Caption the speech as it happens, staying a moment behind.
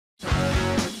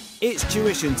It's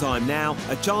tuition time now,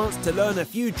 a chance to learn a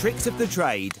few tricks of the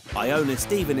trade. Iona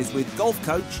Stephen is with golf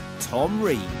coach Tom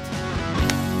Reid.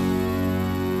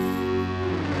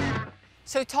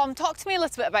 So Tom, talk to me a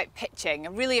little bit about pitching,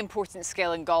 a really important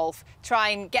skill in golf. Try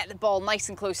and get the ball nice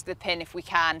and close to the pin if we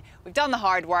can. We've done the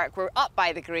hard work, we're up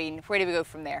by the green. Where do we go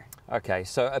from there? Okay,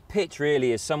 so a pitch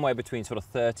really is somewhere between sort of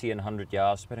 30 and 100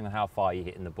 yards, depending on how far you're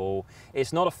hitting the ball.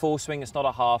 It's not a full swing, it's not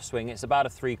a half swing, it's about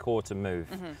a three-quarter move.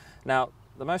 Now,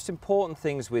 the most important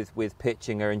things with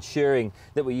pitching are ensuring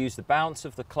that we use the bounce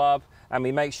of the club and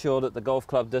we make sure that the golf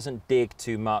club doesn't dig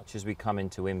too much as we come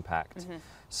into impact.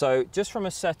 So just from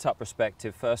a setup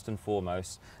perspective, first and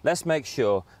foremost, let's make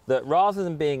sure that rather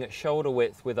than being at shoulder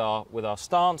width with our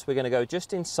stance, we're going to go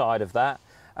just inside of that,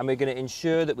 and we're going to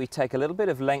ensure that we take a little bit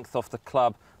of length off the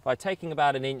club by taking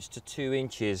about 1 inch to 2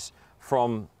 inches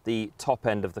from the top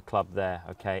end of the club there,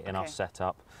 okay, in our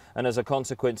setup. And as a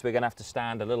consequence, we're going to have to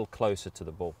stand a little closer to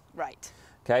the ball. Right.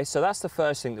 Okay, so that's the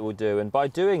first thing that we'll do, and by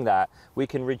doing that, we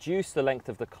can reduce the length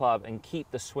of the club and keep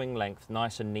the swing length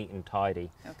nice and neat and tidy.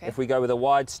 Okay. If we go with a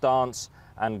wide stance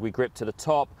and we grip to the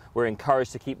top, we're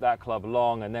encouraged to keep that club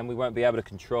long, and then we won't be able to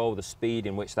control the speed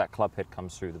in which that club head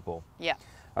comes through the ball. Yeah.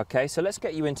 Okay, so let's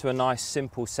get you into a nice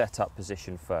simple setup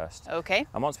position first. Okay.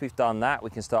 And once we've done that, we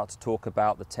can start to talk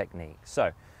about the technique.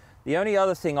 So, the only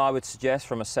other thing I would suggest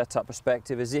from a setup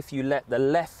perspective is if you let the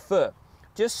left foot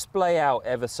just splay out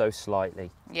ever so slightly.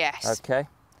 Yes. Okay,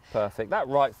 perfect. That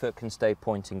right foot can stay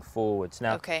pointing forwards.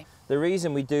 Now, the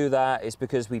reason we do that is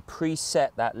because we preset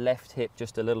that left hip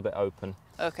just a little bit open.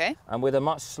 Okay. And with a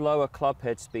much slower club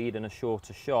head speed and a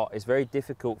shorter shot, it's very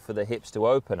difficult for the hips to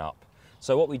open up.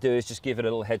 So what we do is just give it a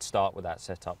little head start with that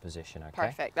setup position, okay?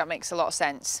 Perfect, that makes a lot of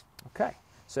sense. Okay,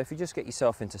 so if you just get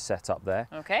yourself into setup there.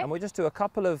 Okay. And we'll just do a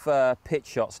couple of pitch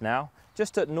shots now,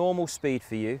 just at normal speed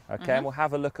for you, okay? And we'll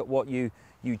have a look at what you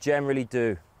generally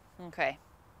do. Okay.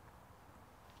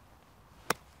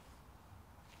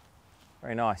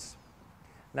 Very nice.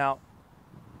 Now,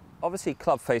 obviously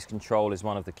club face control is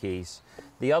one of the keys.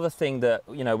 The other thing that,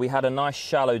 you know, we had a nice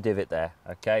shallow divot there,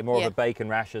 okay? More of a bacon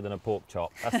rasher than a pork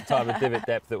chop. That's the type of divot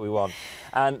depth that we want.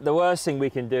 And the worst thing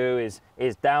we can do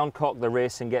is down cock the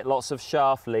wrist and get lots of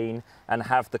shaft lean and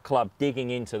have the club digging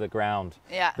into the ground.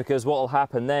 Yeah. Because what will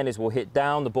happen then is we'll hit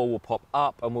down, the ball will pop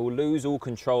up, and we'll lose all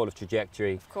control of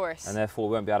trajectory. Of course. And therefore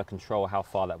we won't be able to control how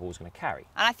far that ball's going to carry.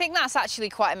 And I think that's actually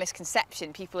quite a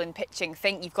misconception. People in pitching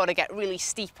think you've got to get really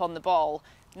steep on the ball.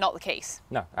 Not the case.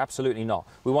 No, absolutely not.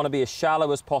 We want to be as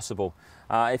shallow as possible.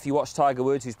 If you watch Tiger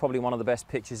Woods, who's probably one of the best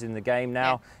pitchers in the game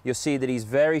now, you'll see that he's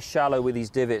very shallow with his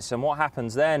divots. And what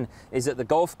happens then is that the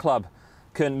golf club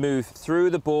can move through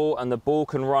the ball and the ball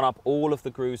can run up all of the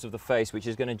grooves of the face, which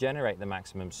is going to generate the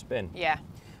maximum spin. Yeah,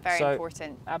 very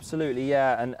important. Absolutely,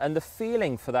 yeah. And the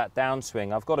feeling for that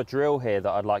downswing, I've got a drill here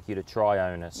that I'd like you to try,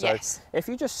 Iona. So if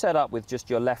you just set up with just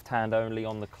your left hand only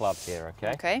on the club here,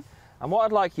 okay? Okay. And what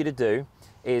I'd like you to do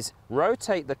is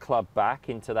rotate the club back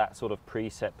into that sort of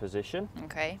preset position.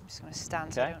 Okay, I'm just going to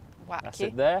stand so I don't whack That's you.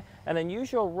 it there. And then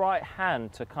use your right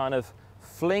hand to kind of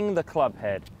fling the club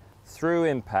head through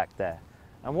impact there.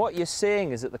 And what you're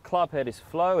seeing is that the club head is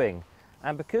flowing.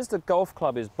 And because the golf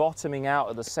club is bottoming out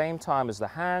at the same time as the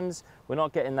hands, we're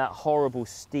not getting that horrible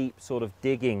steep sort of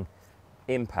digging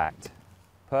impact.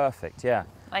 Perfect, yeah.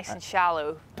 Nice and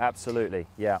shallow. Absolutely,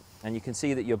 yeah. And you can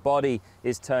see that your body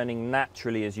is turning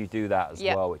naturally as you do that as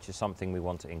well, which is something we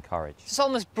want to encourage. It's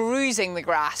almost bruising the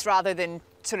grass rather than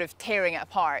sort of tearing it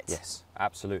apart. Yes,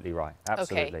 absolutely right,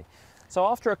 absolutely. Okay. So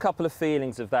after a couple of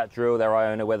feelings of that drill there,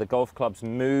 Iona, where the golf club's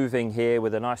moving here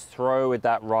with a nice throw with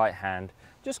that right hand,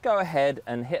 just go ahead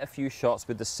and hit a few shots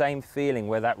with the same feeling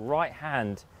where that right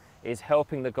hand is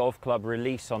helping the golf club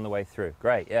release on the way through.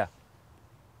 Great, yeah.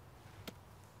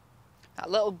 That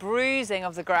little bruising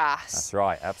of the grass. That's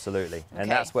right, absolutely.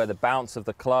 And that's where the bounce of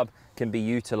the club can be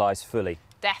utilised fully.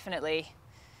 Definitely.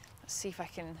 Let's see if I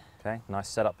can... Okay, nice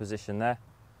setup position there.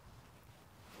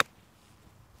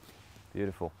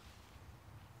 Beautiful.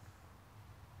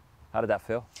 How did that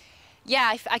feel?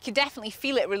 Yeah, I could definitely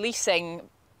feel it releasing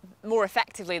more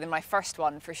effectively than my first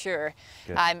one, for sure.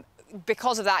 Good.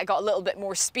 Because of that, I got a little bit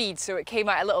more speed, so it came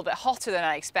out a little bit hotter than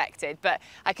I expected, but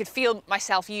I could feel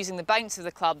myself using the bounce of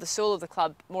the club, the sole of the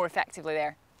club, more effectively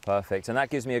there. Perfect, and that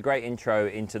gives me a great intro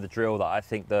into the drill that I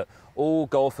think that all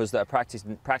golfers that are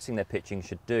practicing their pitching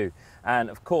should do. And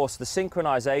of course, the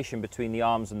synchronization between the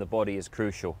arms and the body is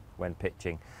crucial when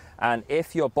pitching. And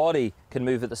if your body can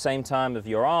move at the same time of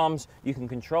your arms, you can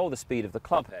control the speed of the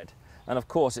club head. And of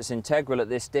course, it's integral at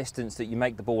this distance that you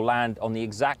make the ball land on the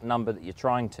exact number that you're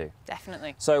trying to.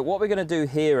 Definitely. So what we're going to do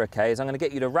here, okay, is I'm going to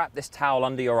get you to wrap this towel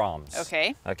under your arms.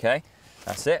 Okay. Okay,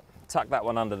 that's it. tuck that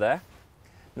one under there.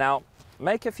 Now,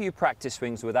 make a few practice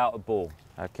swings without a ball,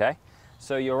 okay?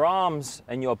 So your arms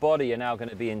and your body are now going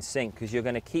to be in sync because you're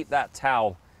going to keep that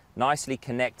towel nicely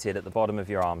connected at the bottom of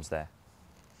your arms there.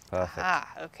 Perfect. Ah,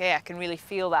 okay, I can really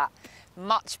feel that.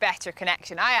 Much better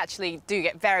connection. I actually do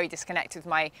get very disconnected with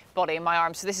my body and my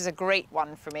arms, so this is a great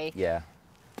one for me. Yeah,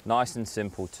 nice and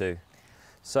simple too.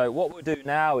 So what we'll do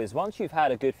now is once you've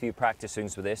had a good few practice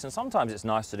swings with this, and sometimes it's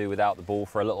nice to do without the ball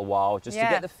for a little while, just to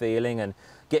get the feeling and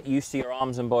get used to your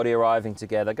arms and body arriving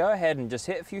together, go ahead and just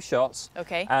hit a few shots.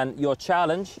 Okay. And your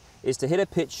challenge is to hit a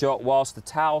pitch shot whilst the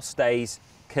towel stays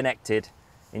connected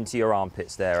into your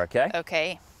armpits there, okay?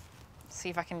 Okay, let's see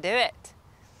if I can do it.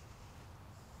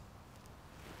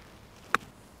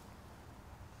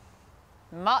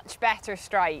 Much better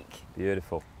strike.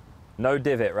 Beautiful. No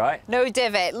divot, right? No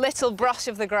divot, little brush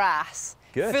of the grass.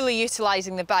 Good. Fully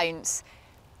utilising the bounce.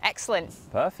 Excellent.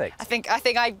 Perfect. I think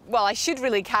I should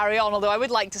really carry on, although I would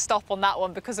like to stop on that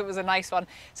one because it was a nice one.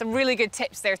 Some really good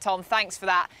tips there, Tom. Thanks for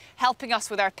that. Helping us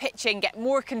with our pitching, get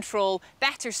more control,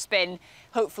 better spin,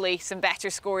 hopefully some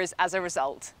better scores as a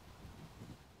result.